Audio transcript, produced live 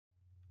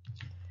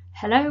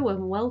Hello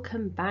and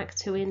welcome back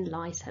to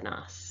Enlighten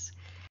Us.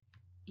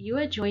 You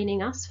are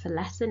joining us for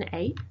lesson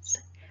 8.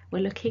 We're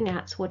looking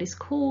at what is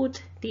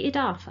called the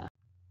Idafah.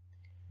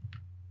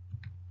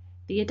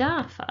 The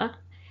Idafah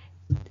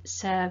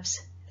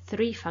serves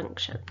three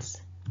functions.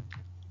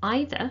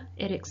 Either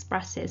it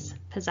expresses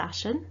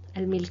possession,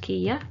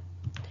 al-milkiyya,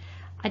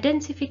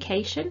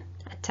 identification,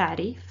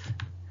 al-ta'rif,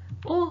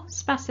 or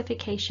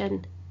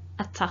specification,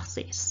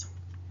 al-takhsis.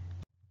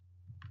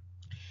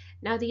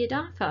 Now the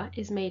Idafah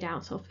is made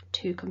out of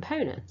two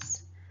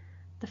components.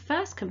 The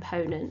first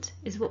component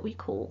is what we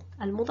call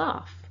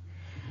al-mudaf.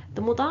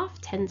 The mudaf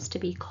tends to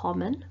be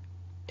common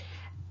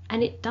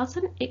and it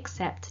doesn't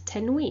accept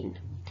tanween,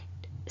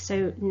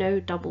 so no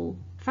double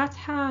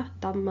fatha,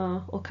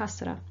 dhamma or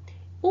kasra.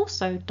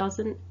 Also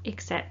doesn't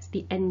accept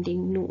the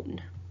ending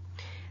noon.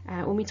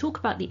 When we talk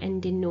about the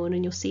ending noon,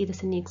 and you'll see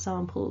this in the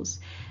examples,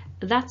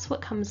 that's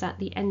what comes at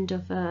the end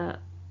of a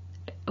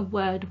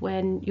word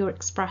when you're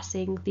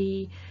expressing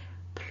the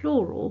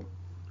plural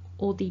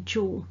or the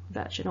dual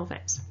version of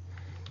it.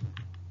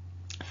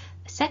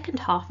 The second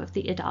half of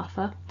the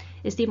Idafah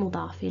is the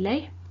mudaf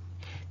ilayh.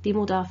 The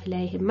mudaf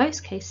ilayh in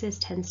most cases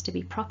tends to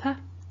be proper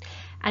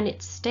and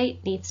its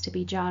state needs to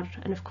be jar,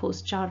 and of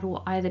course jar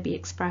will either be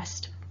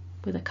expressed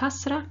with a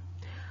kasra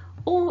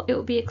or it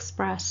will be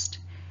expressed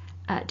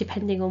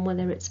depending on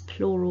whether it's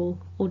plural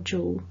or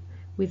dual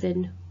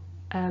within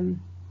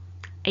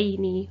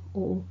aini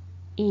or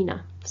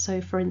ina. So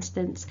for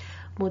instance,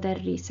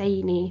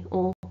 mudarrisaini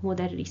or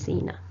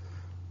mudarrisina.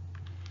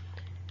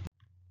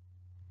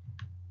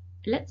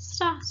 Let's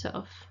start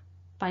off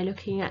by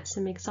looking at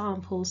some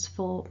examples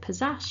for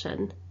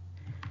possession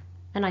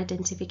and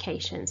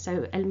identification,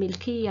 so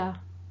al-milkiyya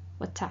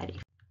wa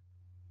ta'rif.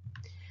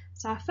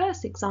 So our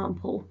first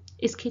example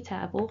is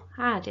Kitabu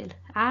Adil,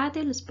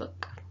 Adil's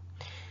book.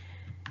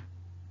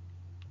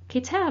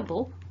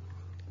 Kitabu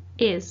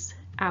is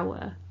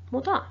our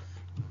mudaf.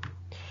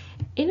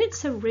 In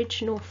its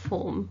original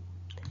form,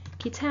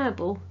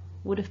 Kitabu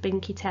would have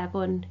been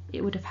Kitabun,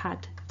 it would have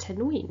had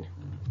tanween.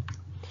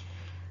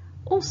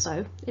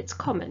 Also, it's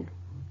common.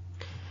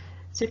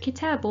 So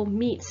Kitabu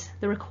meets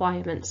the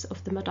requirements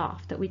of the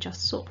mudaf that we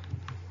just saw.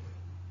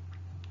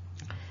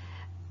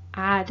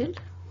 Adil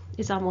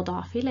is our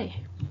mudaf ilayh.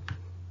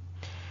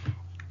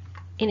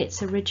 In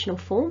its original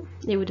form,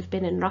 it would have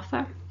been in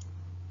rafa.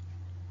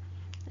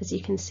 As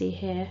you can see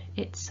here,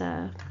 it's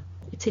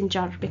in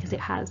jar because it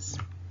has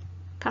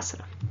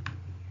kasra.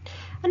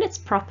 And it's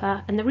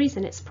proper, and the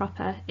reason it's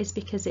proper is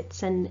because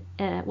it's an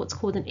what's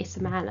called an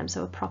ism alam,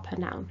 so a proper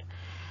noun.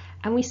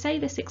 And we say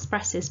this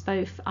expresses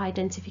both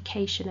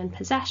identification and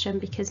possession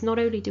because not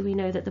only do we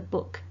know that the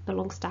book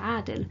belongs to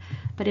Adil,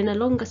 but in a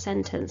longer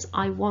sentence,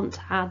 I want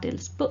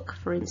Adil's book,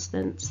 for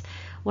instance,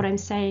 what I'm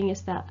saying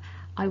is that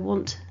I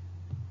want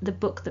the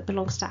book that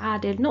belongs to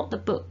Adil,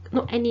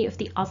 not any of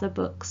the other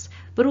books,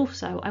 but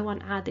also I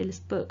want Adil's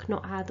book,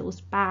 not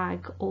Adil's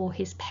bag or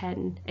his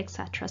pen,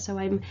 etc. So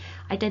I'm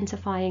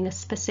identifying a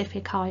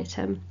specific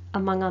item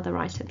among other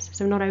items.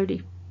 So not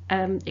only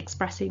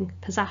expressing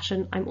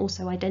possession, I'm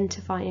also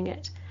identifying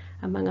it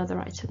among other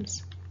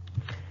items.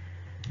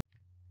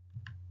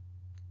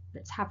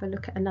 Let's have a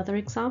look at another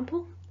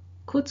example.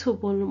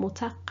 Kutubul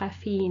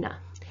mutaqqafina,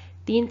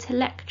 the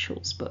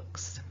intellectuals'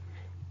 books.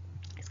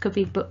 This could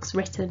be books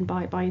written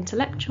by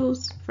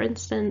intellectuals, for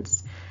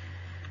instance.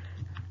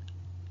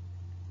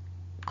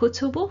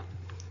 Kutubu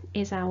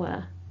is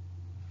our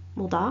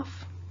mudaf,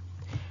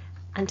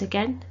 and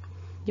again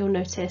you'll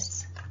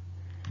notice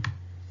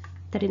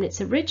that in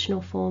its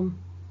original form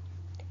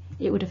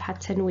it would have had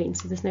tanween,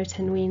 so there's no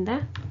tanween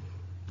there.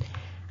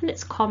 And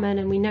it's common,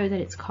 and we know that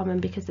it's common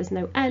because there's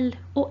no al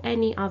or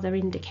any other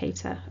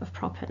indicator of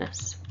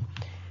properness.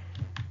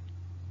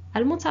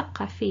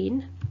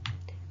 Al-mutaqqafin,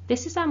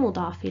 this is our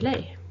mudaf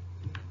ilayh,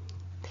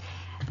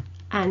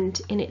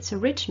 and in its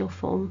original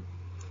form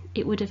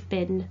it would have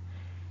been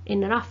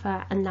in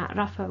rafa, and that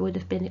rafa would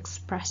have been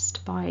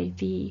expressed by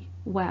the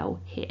waw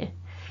here.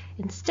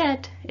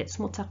 Instead, it's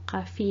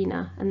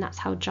mutaqqafina, and that's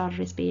how jar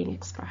is being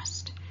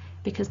expressed,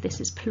 because this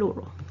is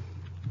plural.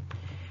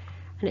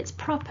 And it's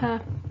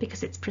proper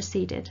because it's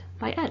preceded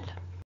by al.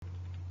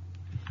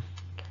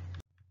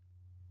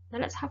 Now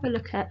let's have a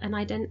look at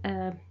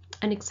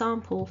an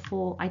example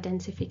for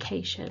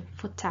identification,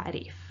 for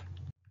ta'rif.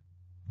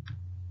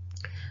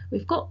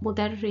 We've got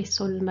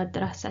mudarrisul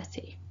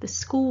madrasati, the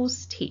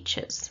school's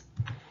teachers.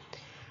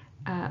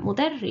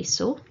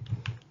 Mudarrisu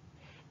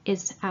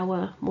is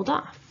our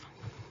mudaf.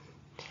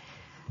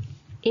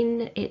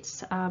 In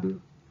its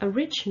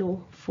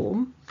original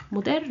form,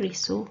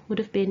 mudarrisu would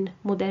have been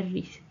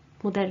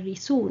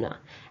mudarrisuna,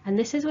 and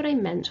this is what I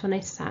meant when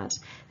I said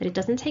that it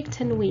doesn't take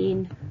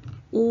tanween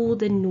or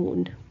the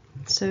noon.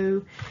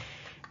 So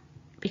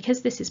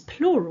because this is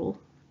plural,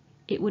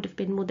 it would have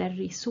been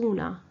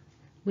mudarrisuna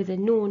with a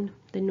noon.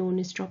 The noon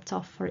is dropped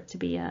off for it to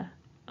be a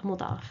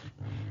mudaf,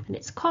 and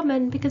it's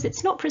common because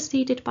it's not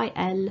preceded by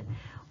al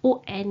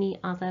or any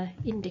other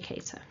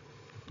indicator.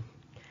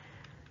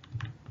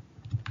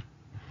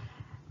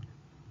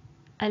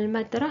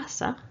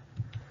 Al-madrasa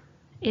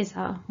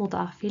إذا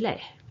مضاف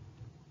إليه.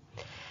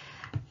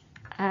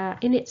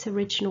 In its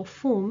original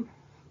form,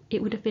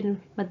 it would have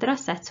been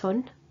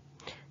مدرسة,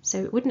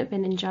 so it wouldn't have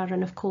been in jar,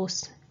 and of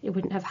course it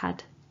wouldn't have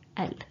had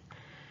L.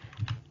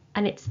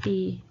 And it's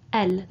the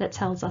L that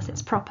tells us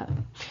it's proper.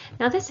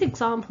 Now this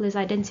example is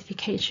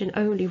identification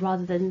only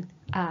rather than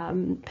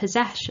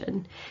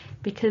possession,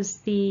 because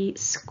the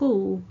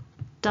school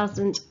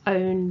doesn't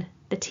own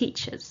the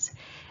teachers.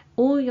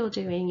 All you're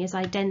doing is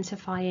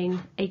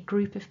identifying a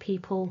group of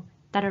people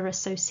that are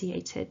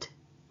associated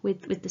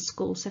with the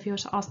school. So if you were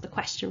to ask the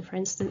question, for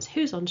instance,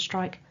 who's on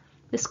strike?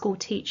 The school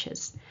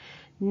teachers,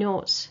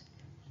 not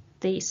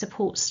the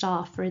support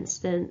staff, for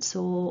instance,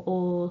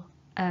 or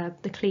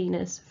the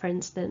cleaners, for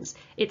instance.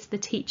 It's the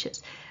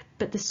teachers,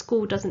 but the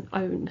school doesn't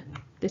own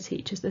the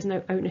teachers. There's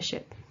no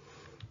ownership.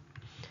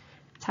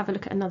 Let's have a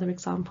look at another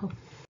example.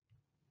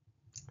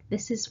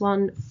 This is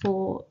one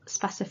for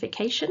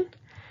specification,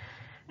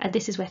 and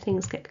this is where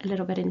things get a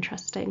little bit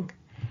interesting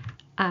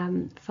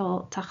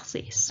for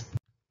تخصيص.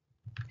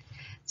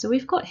 So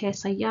we've got here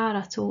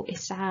سيارة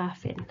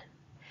إسعاف.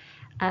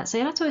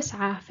 سيارة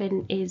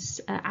إسعاف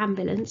is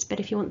ambulance, but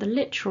if you want the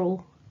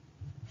literal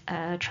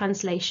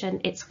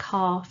translation, it's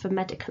car for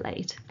medical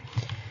aid.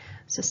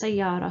 So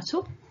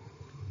سيارة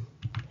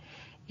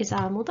is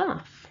our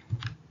مضاف.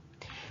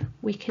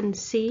 We can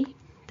see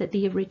that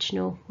the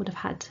original would have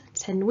had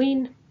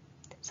تنوين.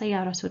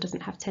 سيارة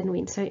doesn't have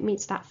تنوين, so it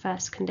meets that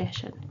first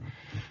condition.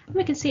 And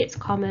we can see it's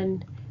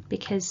common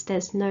because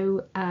there's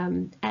no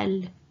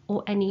L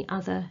or any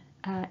other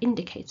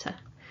indicator.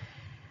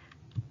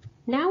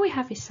 Now we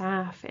have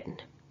إسعاف.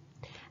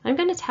 I'm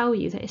going to tell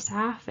you that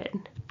إسعاف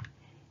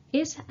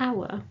is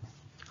our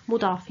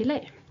مضاف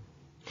إليه.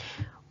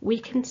 We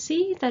can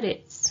see that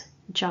it's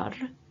jar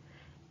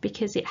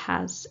because it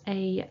has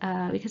a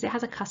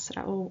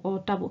kasra or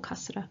double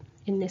kasra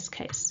in this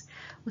case.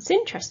 What's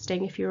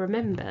interesting, if you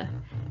remember,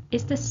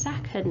 is the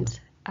second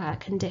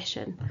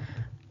condition,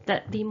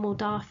 that the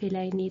مضاف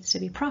إليه needs to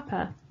be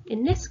proper.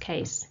 In this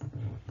case,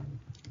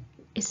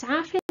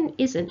 إسعاف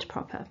isn't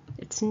proper.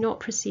 It's not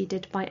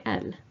preceded by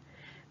L,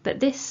 but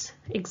this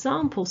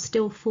example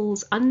still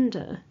falls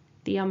under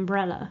the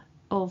umbrella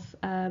of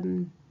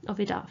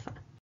Idafah.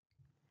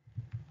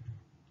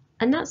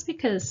 And that's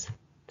because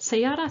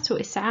سيارة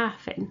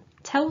إسعاف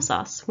tells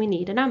us we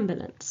need an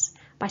ambulance.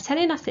 By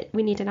telling us that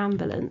we need an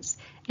ambulance,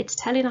 it's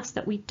telling us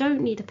that we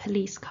don't need a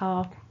police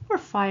car or a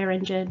fire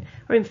engine,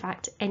 or in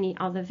fact any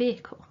other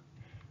vehicle.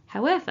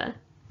 However,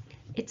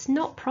 it's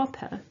not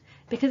proper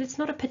because it's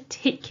not a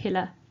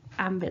particular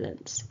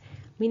ambulance.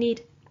 We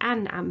need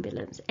an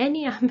ambulance.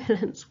 Any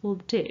ambulance will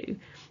do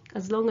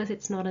as long as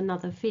it's not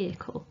another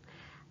vehicle.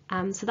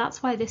 So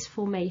that's why this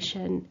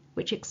formation,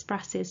 which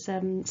expresses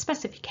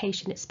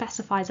specification, it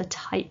specifies a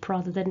type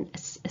rather than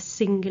a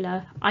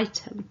singular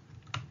item,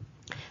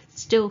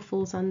 still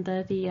falls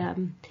under that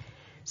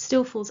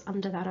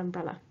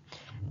umbrella.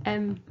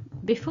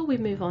 Before we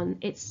move on,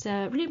 it's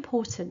really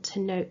important to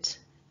note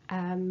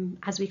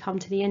as we come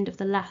to the end of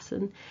the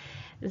lesson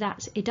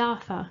that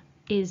Idafah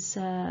is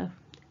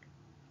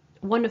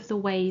one of the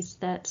ways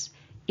that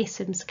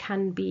isms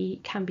can be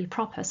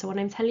proper. So when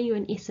I'm telling you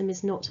an ism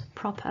is not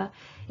proper,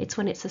 it's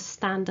when it's a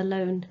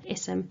standalone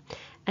ism.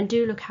 And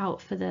do look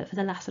out for the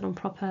lesson on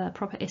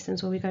proper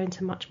isms, where we go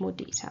into much more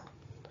detail.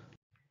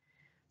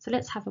 So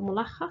let's have a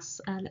mulakhas,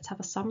 let's have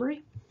a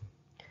summary.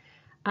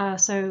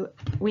 So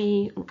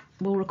we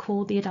will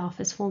recall the Idafah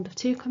is formed of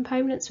two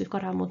components. We've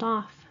got our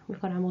mudaf,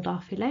 we've got our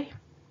mudaf ilayh,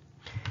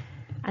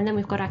 and then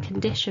we've got our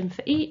condition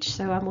for each.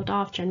 So our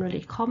mudaf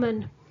generally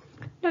common,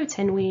 no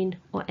tenween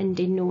or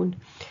ending noon.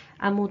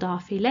 Our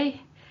mudaf ilayh,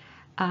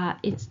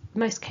 in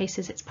most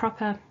cases it's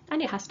proper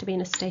and it has to be in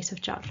a state of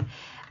jar.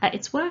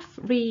 It's worth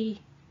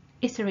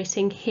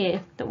reiterating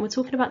here that when we're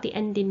talking about the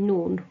ending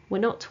noon, we're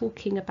not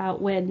talking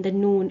about when the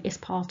noon is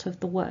part of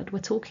the word. We're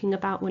talking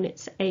about when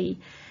it's a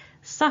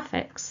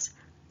suffix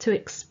to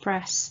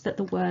express that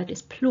the word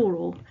is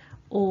plural,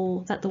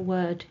 or that the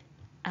word,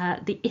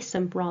 the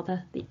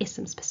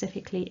ism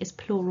specifically is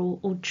plural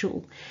or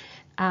dual,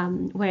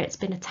 where it's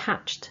been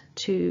attached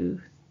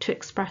to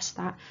express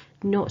that,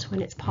 not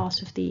when it's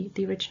part of the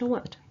original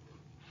word.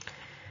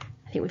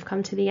 I think we've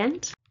come to the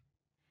end.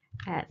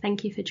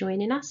 Thank you for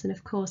joining us, and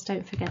of course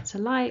don't forget to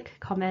like,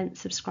 comment,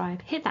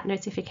 subscribe, hit that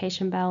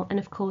notification bell, and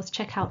of course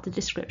check out the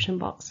description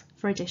box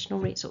for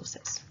additional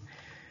resources.